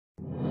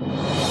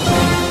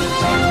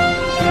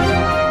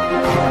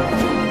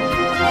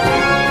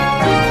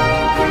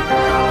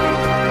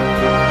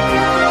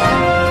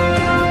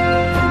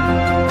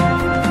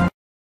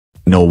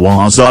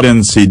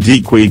Nawazuddin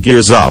Siddiqui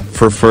gears up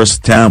for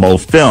first Tamil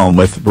film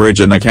with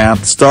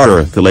Rajinikanth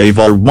star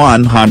Thalaivar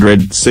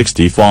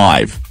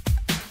 165.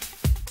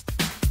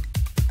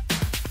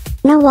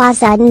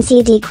 Nawazuddin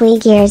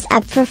Siddiqui gears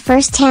up for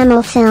first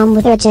Tamil film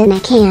with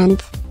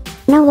Rajinikanth.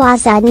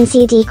 Nawazuddin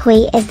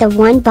Siddiqui is the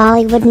one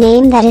Bollywood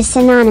name that is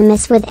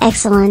synonymous with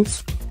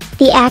excellence.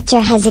 The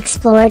actor has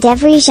explored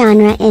every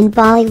genre in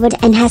Bollywood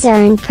and has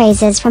earned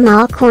praises from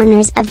all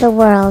corners of the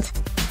world.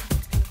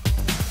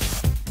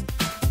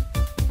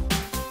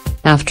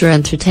 After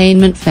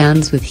entertainment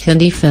fans with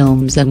Hindi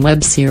films and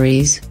web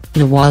series,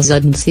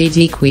 Nawazuddin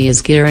Siddiqui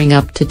is gearing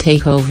up to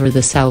take over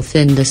the South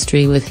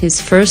industry with his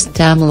first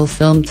Tamil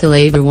film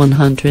Thalaivar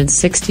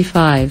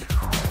 165.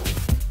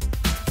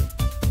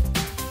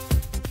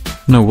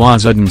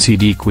 Nawazuddin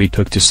Siddiqui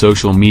took to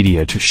social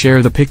media to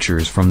share the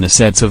pictures from the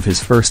sets of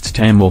his first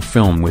Tamil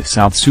film with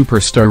South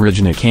superstar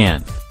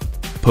Rajinikanth.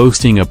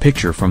 Posting a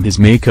picture from his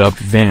makeup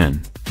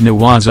van,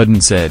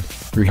 Nawazuddin said,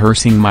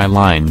 "Rehearsing my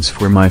lines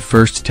for my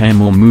first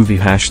Tamil movie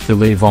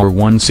 #Thalaivar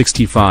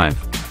 165.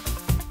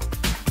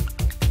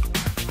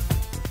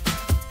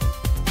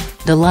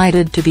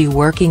 Delighted to be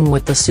working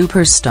with the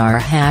superstar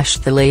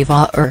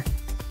 #Thalaivar.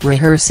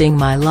 Rehearsing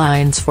my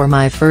lines for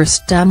my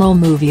first Tamil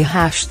movie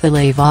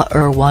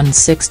 #Thalaivar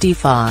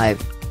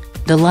 165.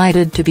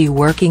 Delighted to be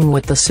working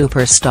with the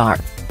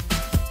superstar."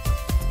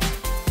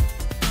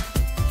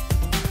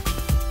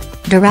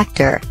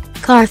 Director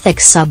Karthik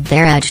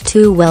Subbaraj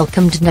too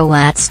welcomed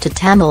Nawaz to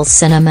Tamil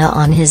cinema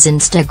on his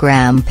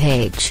Instagram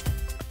page.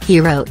 He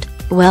wrote,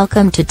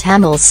 "Welcome to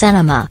Tamil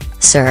cinema,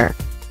 sir.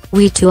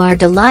 We too are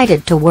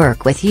delighted to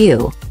work with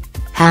you.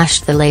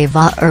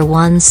 #Thalaivar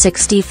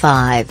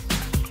 165.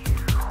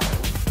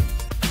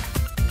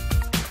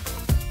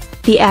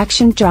 The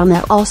action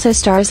drama also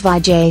stars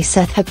Vijay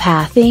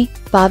Sethupathi,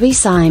 Bobby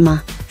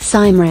Sima,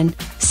 Simran,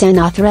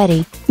 Sanath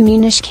Reddy,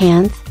 Munish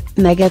Kanth,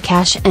 Megha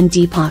Kash and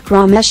Deepak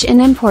Ramesh in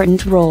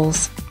important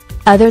roles.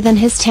 Other than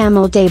his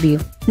Tamil debut,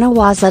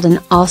 Nawazuddin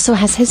also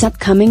has his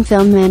upcoming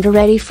film Manda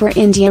ready for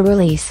India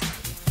release.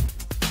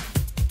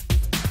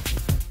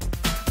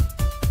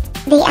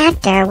 The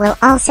actor will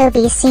also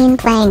be seen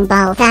playing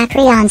Bal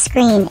Thackeray on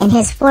screen in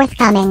his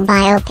forthcoming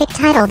biopic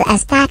titled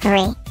as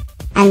Thackeray.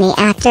 And the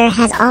actor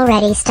has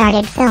already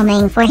started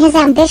filming for his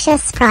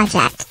ambitious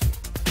project.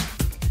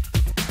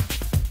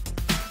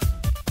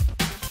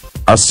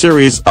 A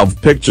series of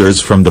pictures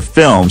from the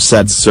film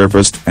set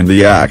surfaced and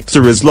the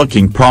actor is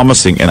looking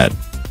promising in it.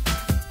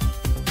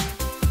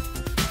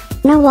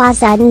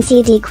 Nawazuddin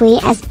Siddiqui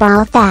as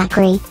Bal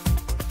Thackeray,